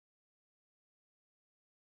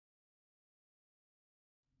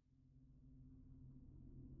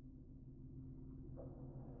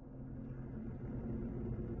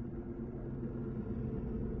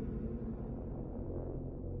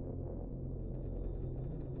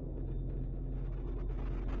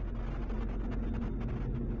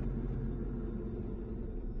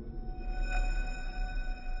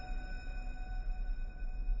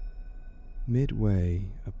Midway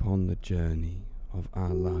upon the journey of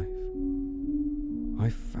our life, I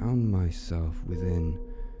found myself within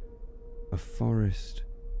a forest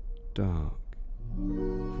dark,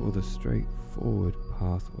 for the straightforward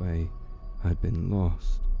pathway had been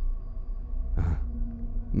lost. Ah,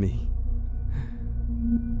 me.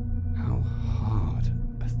 How hard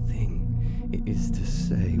a thing it is to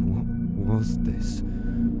say what was this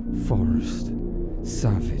forest,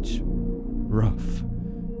 savage, rough,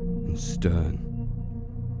 and stern,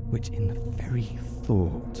 which in the very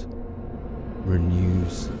thought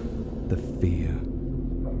renews the fear.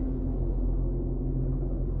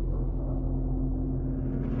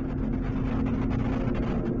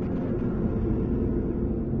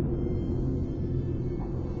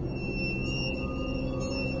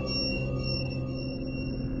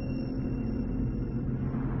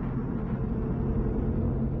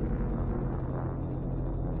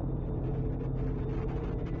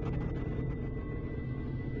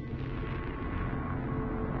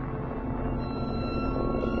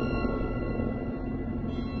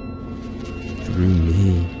 Through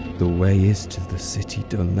me the way is to the city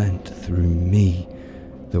dolent, through me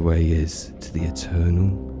the way is to the eternal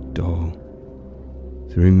door.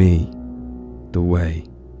 Through me the way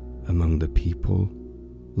among the people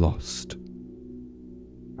lost.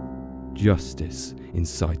 Justice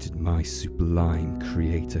incited my sublime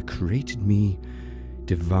creator, created me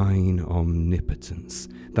divine omnipotence,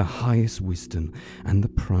 the highest wisdom and the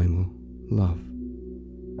primal love.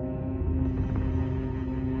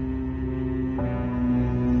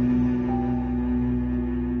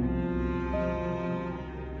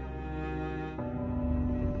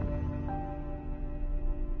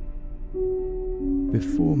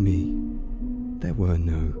 Before me, there were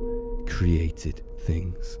no created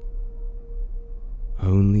things,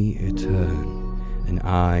 only eternal, and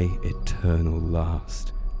I eternal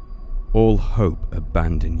last. All hope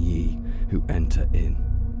abandon ye who enter in.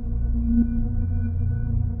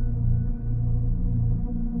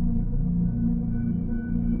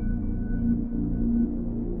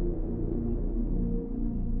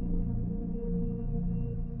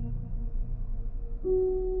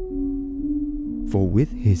 For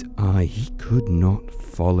with his eye he could not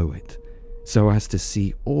follow it, so as to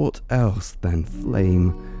see aught else than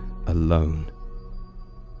flame alone,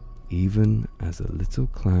 even as a little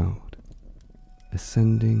cloud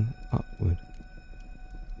ascending upward.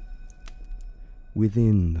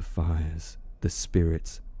 Within the fires the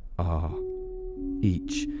spirits are,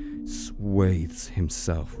 each swathes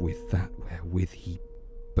himself with that wherewith he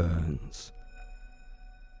burns.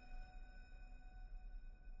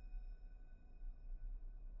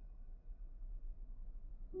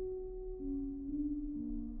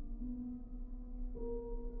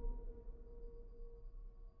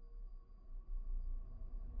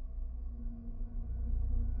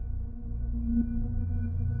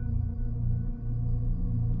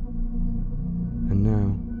 And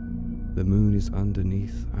now the moon is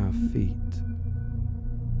underneath our feet.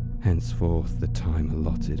 Henceforth the time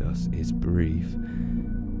allotted us is brief,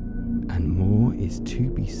 and more is to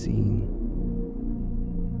be seen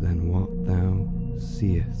than what thou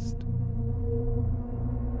seest.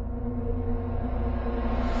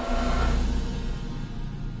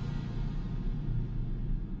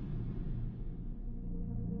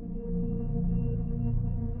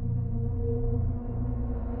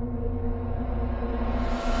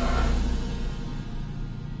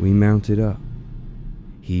 We mounted up,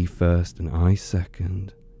 he first and I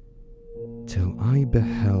second, till I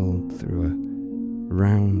beheld through a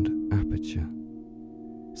round aperture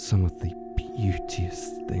some of the beauteous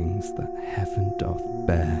things that heaven doth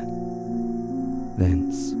bear.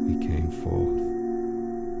 Thence we came forth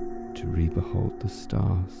to re-behold the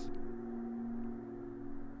stars.